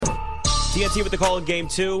TNT with the call in Game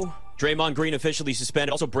 2. Draymond Green officially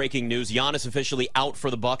suspended. Also breaking news, Giannis officially out for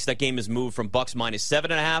the Bucks. That game is moved from Bucks minus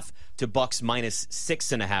 7.5 to Bucks minus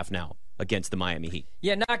 6.5 now against the Miami Heat.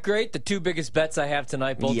 Yeah, not great. The two biggest bets I have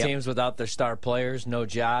tonight, both teams without their star players. No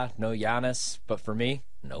Ja, no Giannis. But for me,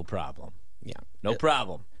 no problem. Yeah. No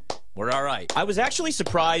problem. We're all right. I was actually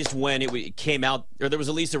surprised when it came out, or there was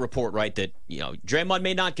at least a report, right, that Draymond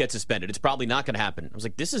may not get suspended. It's probably not going to happen. I was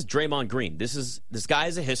like, this is Draymond Green. This guy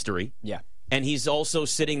has a history. Yeah. And he's also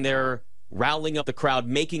sitting there rallying up the crowd,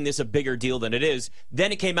 making this a bigger deal than it is.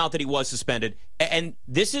 Then it came out that he was suspended. And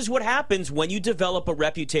this is what happens when you develop a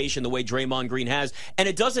reputation the way Draymond Green has. And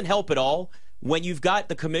it doesn't help at all when you've got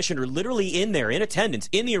the commissioner literally in there, in attendance,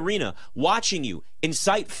 in the arena, watching you,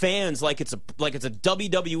 incite fans like it's a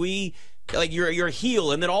WWE, like you're a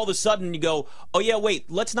heel, and then all of a sudden you go, oh yeah,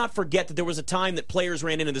 wait, let's not forget that there was a time that players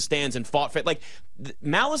ran into the stands and fought. Like,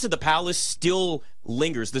 malice at the palace still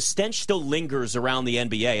lingers. The stench still lingers around the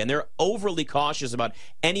NBA, and they're overly cautious about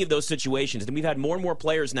any of those situations. And we've had more and more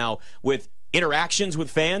players now with interactions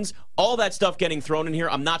with fans, all that stuff getting thrown in here.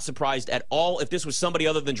 I'm not surprised at all. If this was somebody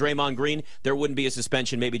other than Draymond Green, there wouldn't be a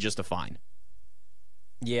suspension, maybe just a fine.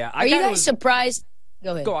 Yeah. Are you guys surprised?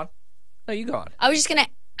 Go ahead. Go on. No, you go on. I was just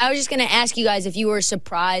gonna ask you guys if you were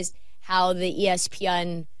surprised how the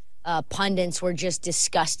ESPN pundits were just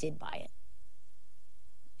disgusted by it.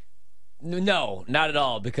 No, not at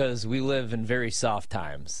all, because we live in very soft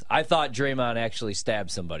times. I thought Draymond actually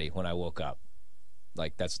stabbed somebody when I woke up.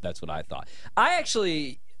 Like, that's what I thought. I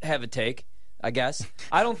actually have a take, I guess.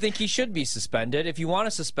 I don't think he should be suspended. If you want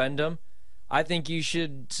to suspend him, I think you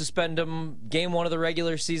should suspend him game 1 of the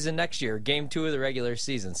regular season next year, game 2 of the regular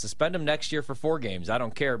season. Suspend him next year for 4 games. I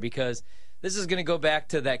don't care, because this is going to go back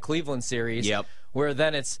to that Cleveland series where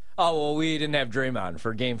then it's, oh, well, we didn't have Draymond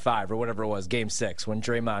for game 5 or whatever it was, game 6, when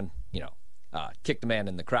Draymond, kicked the man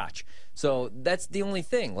in the crotch. So that's the only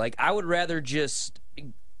thing. Like, I would rather just...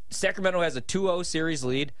 Sacramento has a 2-0 series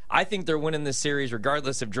lead. I think they're winning this series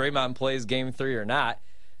regardless if Draymond plays game 3 or not.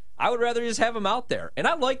 I would rather just have him out there. And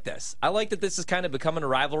I like this. I like that this is kind of becoming a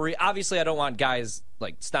rivalry. Obviously, I don't want guys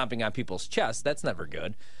like stomping on people's chests. That's never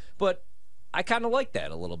good. But I kind of like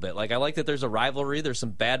that a little bit. Like, I like that there's a rivalry. There's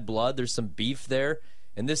some bad blood. There's some beef there.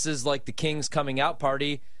 And this is like the Kings coming out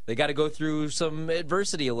party. They got to go through some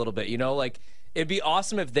adversity a little bit, Like, it'd be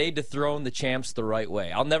awesome if they dethrone the champs the right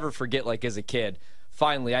way. I'll never forget, like, as a kid,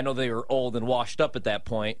 finally, I know they were old and washed up at that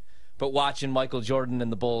point, but watching Michael Jordan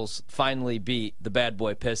and the Bulls finally beat the bad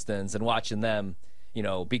boy Pistons and watching them,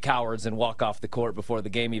 be cowards and walk off the court before the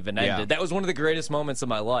game even ended. That was one of the greatest moments of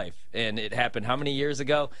my life, and it happened how many years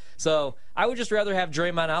ago? So I would just rather have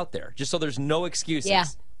Draymond out there, just so there's no excuses. Yeah.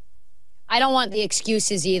 I don't want the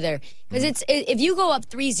excuses either. Because if you go up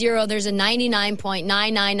 3-0, there's a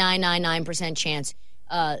 99.99999% chance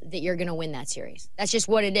that you're going to win that series. That's just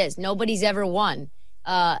what it is. Nobody's ever won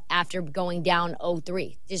after going down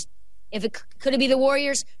 0-3. Just if it could it be the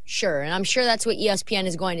Warriors? Sure, and I'm sure that's what ESPN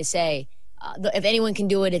is going to say. If anyone can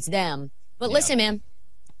do it, it's them. But listen, man,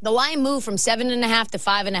 the line moved from 7.5 to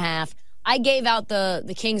 5.5. I gave out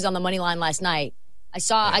the Kings on the money line last night.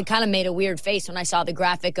 I kind of made a weird face when I saw the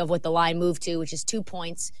graphic of what the line moved to, which is 2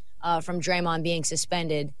 points from Draymond being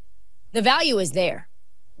suspended. The value is there.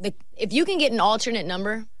 If you can get an alternate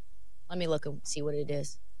number, let me look and see what it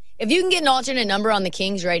is. If you can get an alternate number on the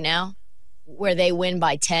Kings right now, where they win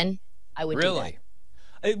by 10, I would do that.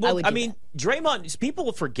 Well, I mean, Draymond, people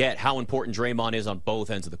will forget how important Draymond is on both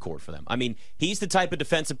ends of the court for them. I mean, he's the type of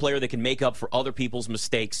defensive player that can make up for other people's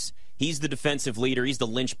mistakes. He's the defensive leader. He's the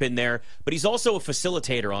linchpin there. But he's also a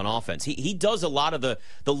facilitator on offense. He does a lot of the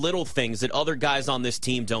little things that other guys on this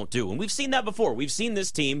team don't do. And we've seen that before. We've seen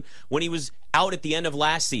this team when he was out at the end of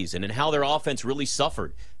last season and how their offense really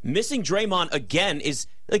suffered. Missing Draymond again is,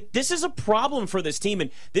 like, this is a problem for this team.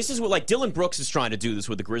 And this is what, like, Dylan Brooks is trying to do this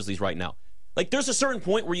with the Grizzlies right now. Like, there's a certain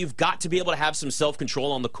point where you've got to be able to have some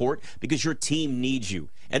self-control on the court because your team needs you.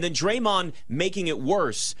 And then Draymond making it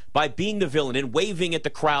worse by being the villain and waving at the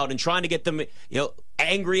crowd and trying to get them,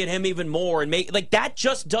 angry at him even more, and that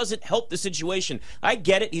just doesn't help the situation. I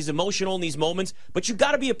get it, he's emotional in these moments, but you've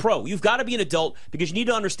got to be a pro. You've got to be an adult because you need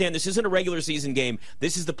to understand this isn't a regular season game.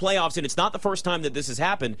 This is the playoffs, and it's not the first time that this has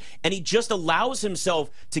happened. And he just allows himself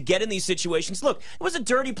to get in these situations. Look, it was a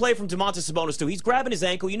dirty play from Domantas Sabonis too. He's grabbing his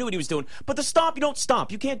ankle. You knew what he was doing. But the stomp, you don't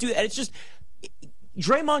stomp. You can't do that. It's just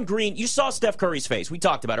Draymond Green, you saw Steph Curry's face. We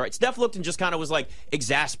talked about it, right? Steph looked and just kind of was like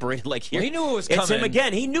exasperated, like, here. Well, he knew it was coming. It's him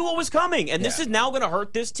again. He knew what was coming, and this is now going to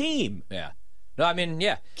hurt this team. Yeah. No, I mean,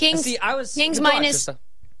 yeah. Kings minus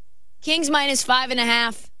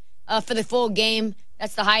 5.5 for the full game.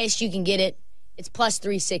 That's the highest you can get it. It's plus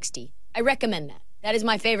 360. I recommend that. That is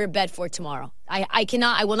my favorite bet for tomorrow.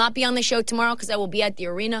 I will not be on the show tomorrow because I will be at the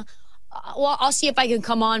arena. Well, I'll see if I can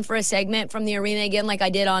come on for a segment from the arena again like I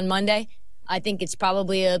did on Monday. I think it's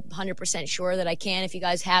probably 100% sure that I can if you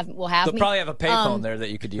guys will have They'll me. probably have a payphone there that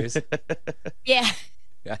you could use. Yeah.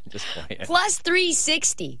 Yeah, just playing. Plus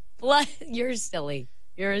 360. You're silly.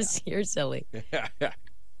 You're silly.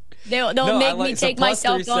 They'll make me take my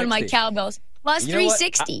cell phone and my cowbells. Plus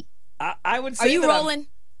 360. I would say. Are you rolling?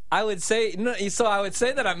 I would say no. So I would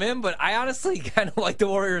say that I'm in, but I honestly kind of like the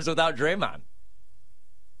Warriors without Draymond.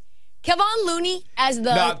 Kevon Looney as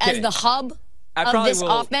the hub of this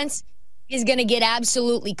offense is going to get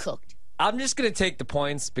absolutely cooked. I'm just going to take the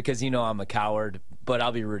points because I'm a coward, but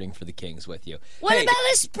I'll be rooting for the Kings with you. What about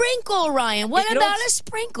a sprinkle, Ryan? What about a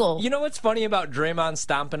sprinkle? You know what's funny about Draymond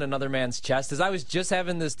stomping another man's chest is I was just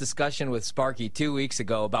having this discussion with Sparky 2 weeks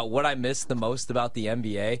ago about what I miss the most about the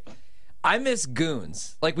NBA. I miss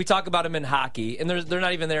goons. Like, we talk about them in hockey, and they're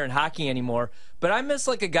not even there in hockey anymore. But I miss,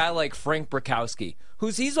 like, a guy like Frank Brakowski,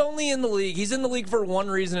 he's only in the league. He's in the league for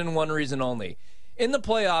one reason and one reason only. In the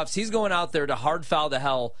playoffs, he's going out there to hard foul the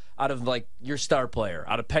hell out of, like, your star player,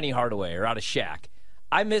 out of Penny Hardaway or out of Shaq.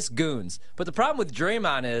 I miss goons. But the problem with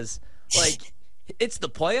Draymond is, like, it's the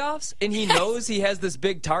playoffs, and he knows he has this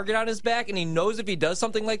big target on his back, and he knows if he does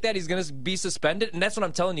something like that, he's going to be suspended. And that's what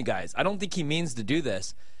I'm telling you guys. I don't think he means to do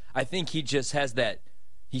this. I think he just has that,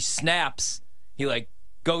 he snaps, he like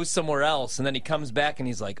goes somewhere else, and then he comes back and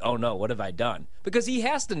he's like, oh no, what have I done? Because he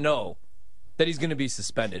has to know that he's going to be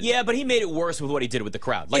suspended. Yeah, but he made it worse with what he did with the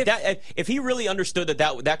crowd. Like if he really understood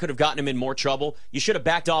that could have gotten him in more trouble, you should have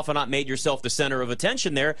backed off and not made yourself the center of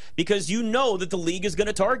attention there because you know that the league is going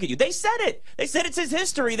to target you. They said it. They said it's his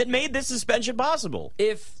history that made this suspension possible.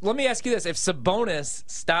 Let me ask you this, if Sabonis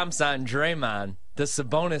stomps on Draymond, does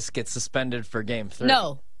Sabonis get suspended for Game 3?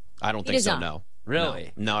 No. I don't think so, no.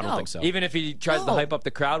 Really? No, I don't think so. Even if he tries to hype up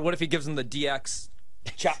the crowd? What if he gives them the DX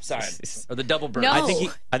chop sign or the double bird? No.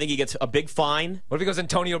 I think he gets a big fine. What if he goes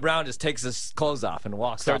Antonio Brown, just takes his clothes off and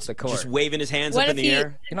walks off the court? Just waving his hands up in the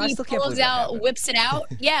air? What if he pulls out, whips it out?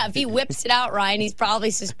 Yeah, if he whips it out, Ryan, he's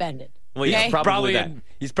probably suspended. Well, yeah, probably that.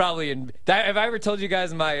 He's probably in. Have I ever told you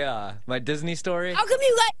guys my Disney story? How come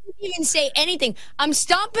you guys didn't even say anything? I'm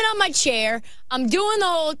stomping on my chair. I'm doing the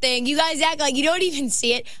whole thing. You guys act like you don't even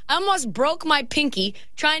see it. I almost broke my pinky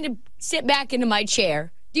trying to sit back into my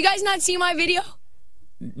chair. Do you guys not see my video?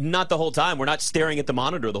 Not the whole time. We're not staring at the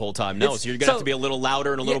monitor the whole time. No, so you're going to have to be a little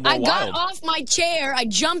louder and a little more wild. I got off my chair. I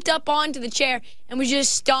jumped up onto the chair and was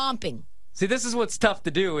just stomping. See, this is what's tough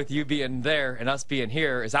to do with you being there and us being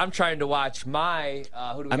here. Is I'm trying to watch my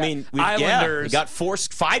Islanders. We got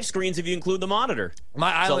 5 screens if you include the monitor.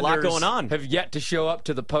 My Islanders a lot going on. Have yet to show up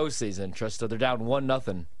to the postseason, Trista. They're down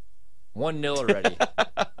 1-0, 1-0 already.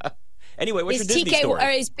 Anyway, what's your Disney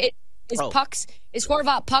story? Is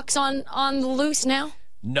Horvat Pucks on the loose now?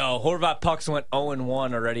 No, Horvat Pucks went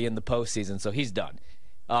 0-1 already in the postseason, so he's done.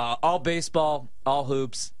 All baseball, all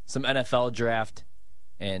hoops, some NFL draft.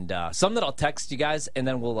 And some that I'll text you guys, and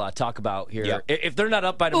then we'll talk about here. Yep. If they're not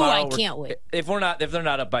up by tomorrow, I can't wait. If they're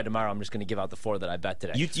not up by tomorrow, I'm just going to give out the 4 that I bet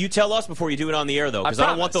today. You tell us before you do it on the air, though, because I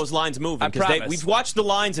don't want those lines moving. Because we've watched the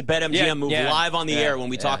lines at BetMGM move live on the air when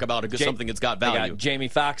we talk about something that's got value. Got Jamie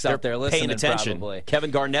Foxx out there listening, paying attention. Probably.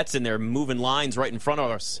 Kevin Garnett's in there moving lines right in front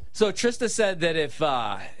of us. So Trista said that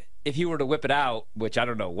if he were to whip it out, which I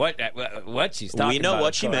don't know what she's talking about. We know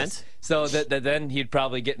what she meant. So that then he'd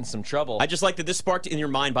probably get in some trouble. I just like that this sparked in your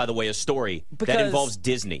mind, by the way, a story that involves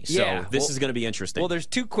Disney. So this is going to be interesting. Well, there's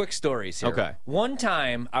 2 quick stories here. Okay. One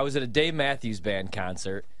time, I was at a Dave Matthews Band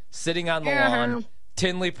concert, sitting on the lawn,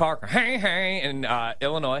 Tinley Park, in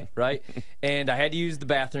Illinois, right? And I had to use the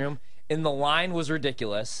bathroom, and the line was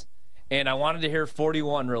ridiculous. And I wanted to hear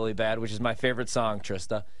 41 really bad, which is my favorite song,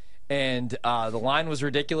 Trista. And the line was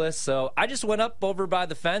ridiculous, so I just went up over by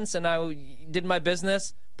the fence and I did my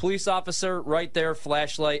business. Police officer right there,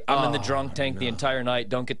 flashlight. I'm in the drunk tank the entire night.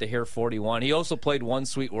 Don't get to hear 41. He also played One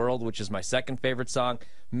Sweet World, which is my second favorite song.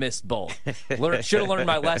 Missed both. Should have learned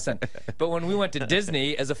my lesson. But when we went to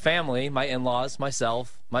Disney as a family, my in-laws,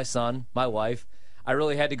 myself, my son, my wife, I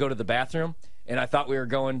really had to go to the bathroom. And I thought we were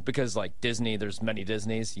going because, like, Disney, there's many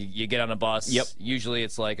Disneys. You get on a bus. Yep. Usually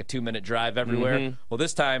it's like a 2-minute drive everywhere. Mm-hmm. Well,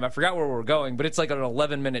 this time, I forgot where we were going, but it's like an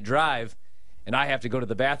 11-minute drive. And I have to go to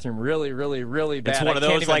the bathroom really, really, really bad. It's one of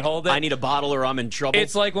those, like, I need a bottle or I'm in trouble.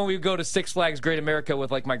 It's like when we go to Six Flags Great America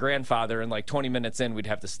with, like, my grandfather, and, like, 20 minutes in, we'd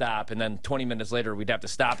have to stop. And then 20 minutes later, we'd have to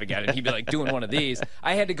stop again. And he'd be, like, doing one of these.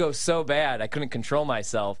 I had to go so bad, I couldn't control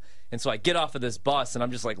myself. And so I get off of this bus, and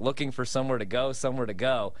I'm just, like, looking for somewhere to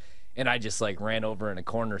go. And I just, like, ran over in a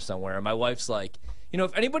corner somewhere. And my wife's like,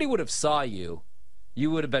 if anybody would have saw you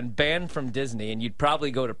you would have been banned from Disney and you'd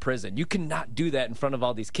probably go to prison. You cannot do that in front of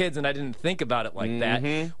all these kids, and I didn't think about it like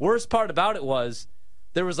that. Worst part about it was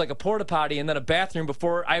there was like a porta potty and then a bathroom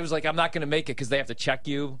before. I was like, I'm not going to make it because they have to check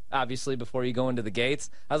you, obviously, before you go into the gates.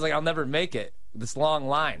 I was like, I'll never make it. This long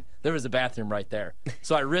line. There was a bathroom right there.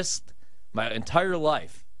 So I risked my entire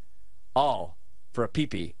life all for a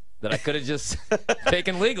pee-pee that I could have just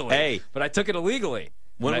taken legally. Hey. But I took it illegally.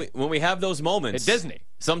 When we have those moments at Disney,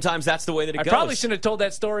 sometimes that's the way that it goes. I probably shouldn't have told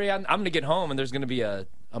that story. I'm going to get home and there's going to be a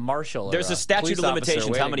marshal. There's a statute of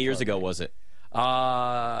limitations. How many years ago was it?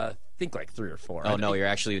 I think like 3 or 4. Oh, no, you're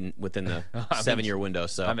actually within the 7-year window.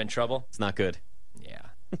 So I'm in trouble. It's not good. Yeah.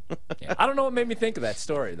 I don't know what made me think of that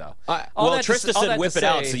story, though. Well, Trista said whip it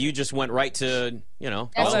out, so you just went right to,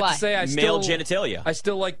 That's why. To say, male genitalia. I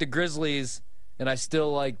still like the Grizzlies, and I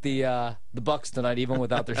still like the Bucks tonight, even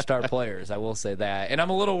without their star players. I will say that. And I'm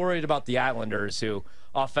a little worried about the Islanders, who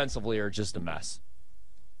offensively are just a mess.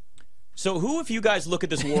 So who, if you guys look at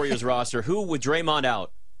this Warriors roster, who, with Draymond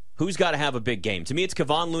out, who's got to have a big game? To me, it's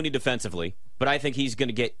Kevon Looney defensively, but I think he's going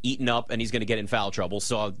to get eaten up and he's going to get in foul trouble,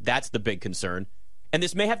 so that's the big concern. And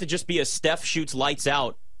this may have to just be a Steph shoots lights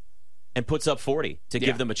out and puts up 40 to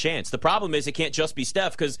give them a chance. The problem is it can't just be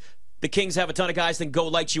Steph because the Kings have a ton of guys that can go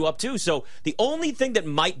light you up too. So the only thing that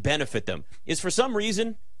might benefit them is for some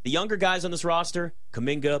reason the younger guys on this roster,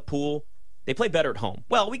 Kuminga, Poole, they play better at home.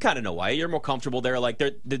 Well, we kind of know why. You're more comfortable there. Like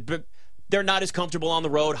they're not as comfortable on the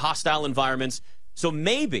road, hostile environments. So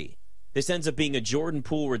maybe this ends up being a Jordan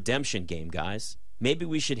Poole redemption game, guys. Maybe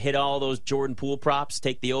we should hit all those Jordan Poole props,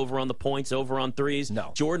 take the over on the points, over on threes.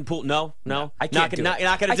 No. Jordan Poole, no. I can't do it. You're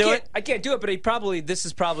not going to do it? I can't do it, but this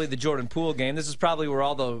is probably the Jordan Poole game. This is probably where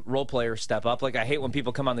all the role players step up. Like, I hate when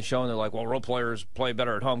people come on the show and they're like, well, role players play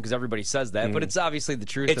better at home because everybody says that. But it's obviously the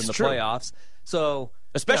truth in the playoffs. So,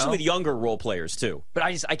 especially with younger role players, too. But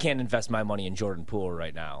I can't invest my money in Jordan Poole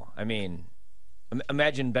right now. I mean,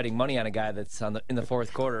 imagine betting money on a guy that's in the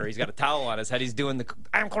fourth quarter. He's got a towel on his head. He's doing the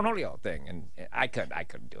 "I'm Cornelio" thing, and I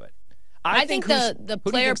couldn't do it. I think the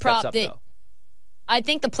player prop that I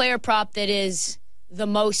think the player prop that is the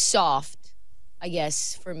most soft, I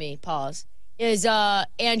guess for me, is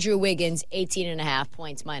Andrew Wiggins, 18.5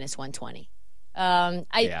 points minus 120.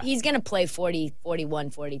 He's going to play 40, 41,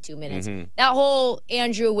 42 minutes. That whole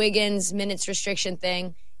Andrew Wiggins minutes restriction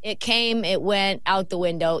thing. It came, it went out the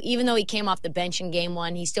window. Even though he came off the bench in game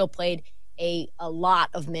 1, he still played a lot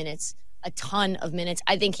of minutes, a ton of minutes.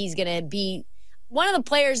 I think he's going to be one of the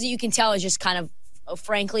players that you can tell is just kind of,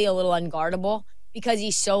 frankly, a little unguardable because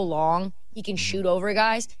he's so long. He can shoot over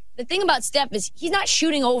guys. The thing about Steph is he's not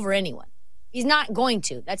shooting over anyone. He's not going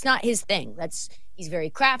to. That's not his thing. He's very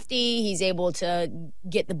crafty. He's able to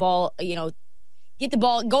get the ball,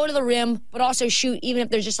 go to the rim, but also shoot even if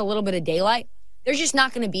there's just a little bit of daylight. There's just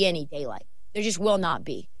not going to be any daylight. There just will not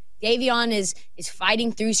be. Davion is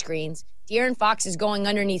fighting through screens. De'Aaron Fox is going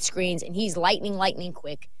underneath screens, and he's lightning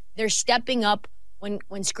quick. They're stepping up.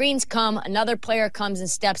 When screens come, another player comes and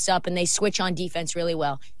steps up, and they switch on defense really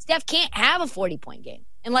well. Steph can't have a 40-point game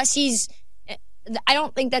unless he's – I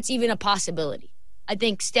don't think that's even a possibility. I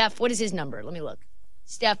think Steph – what is his number? Let me look.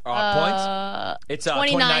 Steph points? It's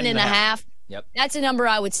 29.5. Yep. That's a number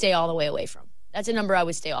I would stay all the way away from. That's a number I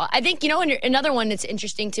would stay on. I think, another one that's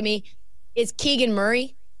interesting to me is Keegan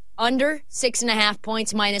Murray, under 6.5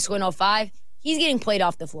 points, minus 105. He's getting played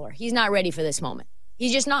off the floor. He's not ready for this moment.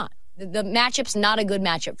 He's just not. The matchup's not a good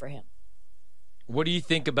matchup for him. What do you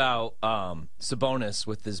think about Sabonis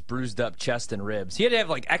with his bruised up chest and ribs? He had to have,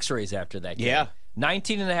 x-rays after that game. Yeah.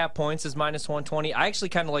 19.5 points is minus 120. I actually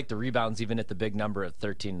kind of like the rebounds even at the big number of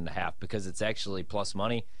 13.5 because it's actually plus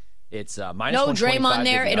money. It's minus no Draymond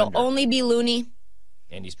there. It'll only be Looney.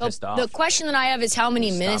 And he's pissed off. The question that I have is how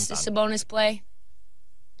many minutes does Sabonis play?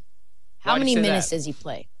 How many minutes does he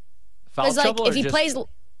play? Foul trouble if he plays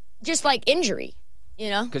just injury,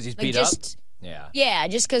 Because he's beat up? Yeah. Yeah,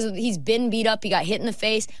 just because he's been beat up. He got hit in the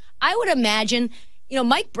face. I would imagine,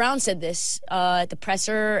 Mike Brown said this at the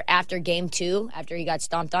presser after game 2, after he got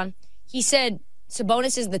stomped on. He said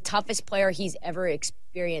Sabonis is the toughest player he's ever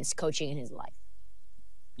experienced coaching in his life.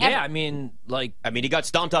 Yeah, he got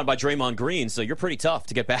stomped on by Draymond Green, so you're pretty tough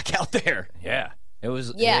to get back out there. Yeah. It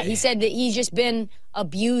was. Yeah, he said that he's just been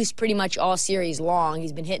abused pretty much all series long.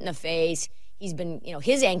 He's been hit in the face. He's been,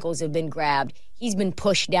 his ankles have been grabbed. He's been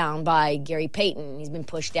pushed down by Gary Payton. He's been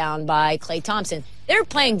pushed down by Klay Thompson. They're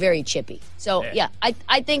playing very chippy. So, yeah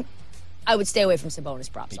I think I would stay away from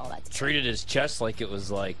Sabonis props, all that. Treated his chest like it was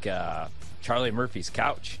Charlie Murphy's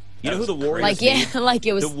couch. You know who the Warriors need? Like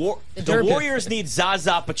it was the Warriors need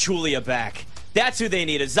Zaza Pachulia back. That's who they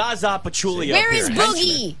need, a Zaza Pachulia. Where is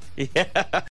Boogie? Yeah.